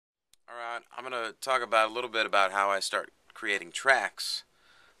Alright, I'm going to talk about a little bit about how I start creating tracks.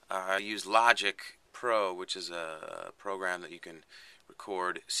 I use Logic Pro, which is a program that you can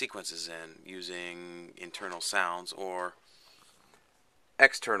record sequences in using internal sounds or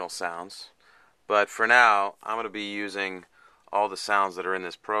external sounds. But for now, I'm going to be using all the sounds that are in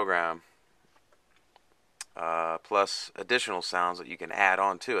this program, plus additional sounds that you can add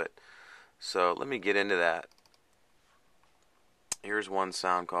on to it. So let me get into that. Here's one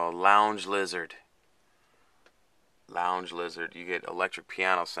sound called Lounge Lizard. Lounge Lizard. You get electric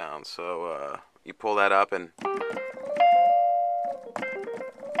piano sounds. So you pull that up and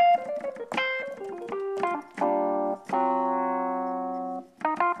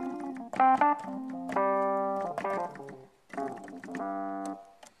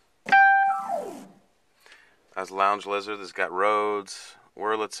that's Lounge Lizard. This has got Rhodes,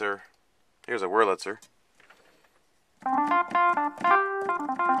 Wurlitzer. Here's a Wurlitzer.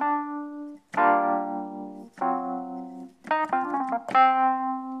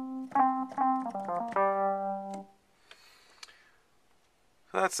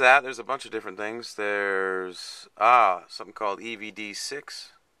 So that's that. There's a bunch of different things. There's something called EVD6.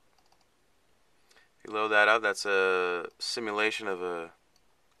 If you load that up, that's a simulation of a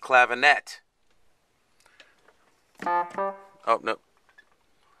clavinet. Oh, no.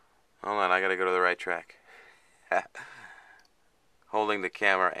 Hold on, I gotta go to the right track. Holding the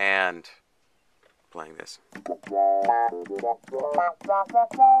camera and playing this.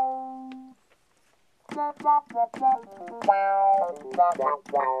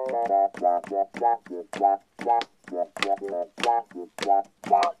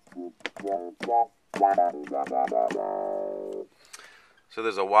 So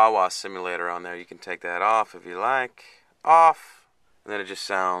there's a wah-wah simulator on there. You can take that off if you like. Off. And then it just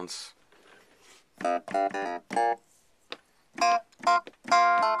sounds.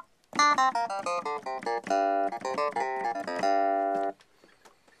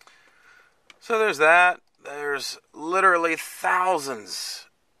 So there's that. There's literally thousands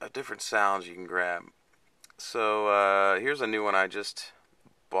of different sounds you can grab. So here's a new one I just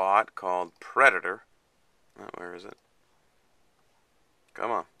bought called Predator. Oh, where is it?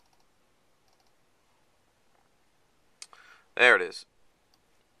 Come on. There it is.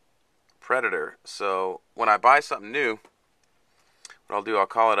 Predator. So when I buy something new, what I'll do, I'll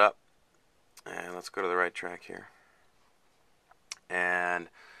call it up. And let's go to the right track here. And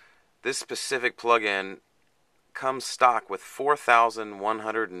this specific plugin comes stock with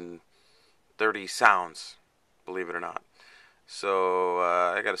 4,130 sounds, believe it or not. So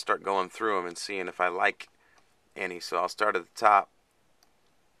I got to start going through them and seeing if I like any. So I'll start at the top.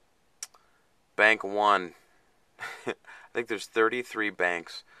 Bank 1. I think there's 33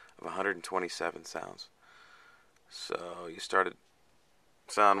 banks of 127 sounds. So you started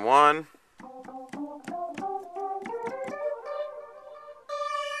sound 1.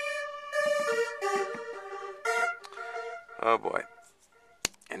 Oh boy.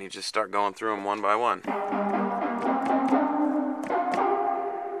 And you just start going through them one by one.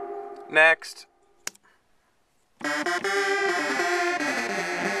 Next.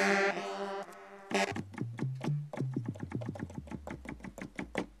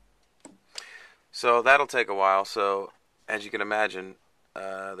 So that'll take a while. So as you can imagine,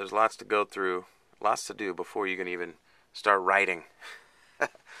 there's lots to go through, lots to do before you can even start writing.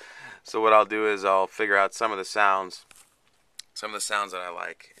 So what I'll do is I'll figure out some of the sounds that I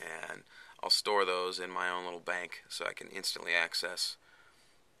like, and I'll store those in my own little bank so I can instantly access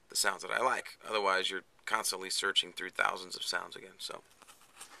the sounds that I like. Otherwise, you're constantly searching through thousands of sounds again. So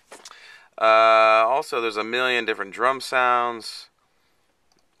also, there's a million different drum sounds.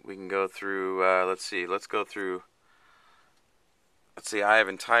 We can go through, let's see, I have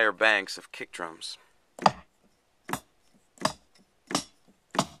entire banks of kick drums.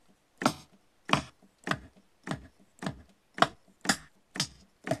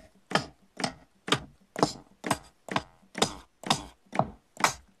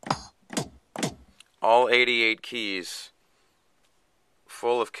 All 88 keys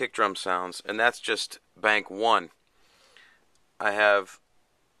full of kick drum sounds, and that's just bank 1. I have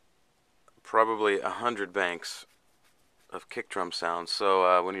probably 100 banks of kick drum sounds.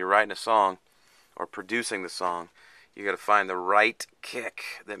 So when you're writing a song or producing the song, you got to find the right kick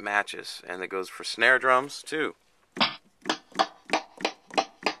that matches, and that goes for snare drums too.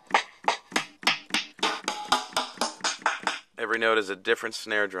 Every note is a different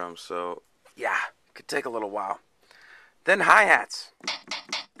snare drum, so yeah, it could take a little while. Then hi-hats.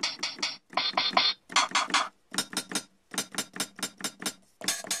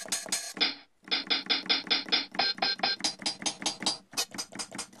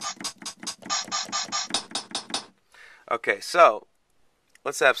 Okay, so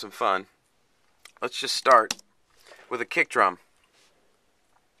let's have some fun. Let's just start with a kick drum.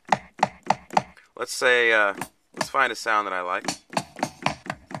 Let's say, let's find a sound that I like.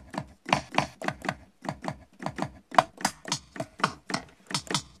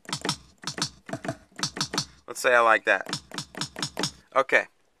 Let's say I like that. Okay,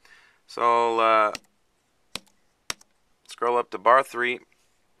 so I'll scroll up to bar 3,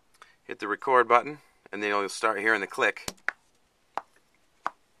 hit the record button, and then you'll start hearing the click.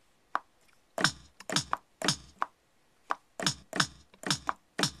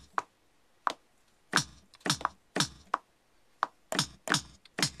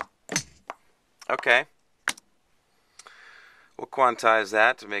 Okay, we'll quantize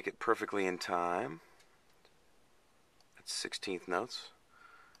that to make it perfectly in time. That's 16th notes.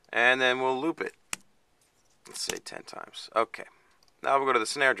 And then we'll loop it. Let's say 10 times. Okay, now we'll go to the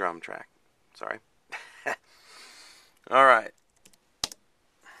snare drum track. Sorry. All right.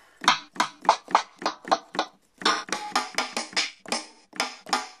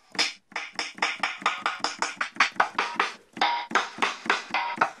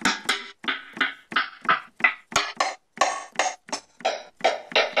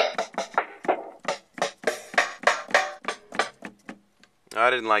 I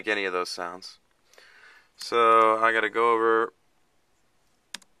didn't like any of those sounds. So I gotta go over,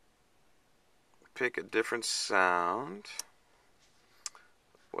 pick a different sound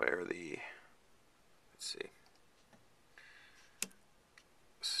where the, let's see,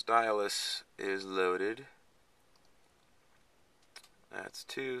 stylus is loaded. That's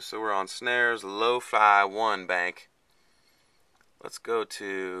 2, so we're on snares, lo-fi 1 bank. Let's go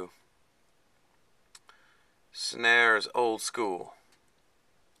to snares old school.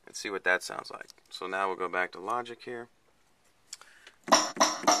 Let's see what that sounds like. So now we'll go back to Logic here.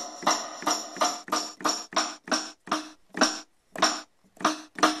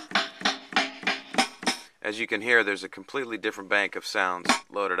 As you can hear, there's a completely different bank of sounds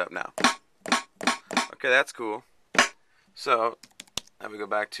loaded up now. Okay, that's cool. So now we go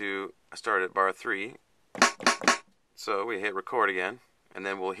back to, I started at bar 3. So we hit record again, and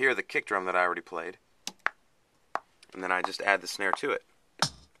then we'll hear the kick drum that I already played. And then I just add the snare to it.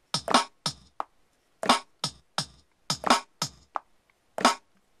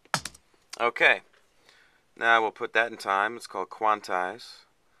 Okay, now we'll put that in time. It's called quantize.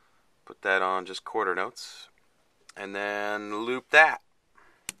 Put that on just quarter notes, and then loop that.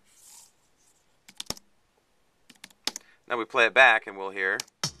 Now we play it back, and we'll hear.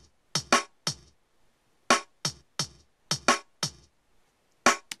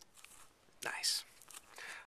 Nice.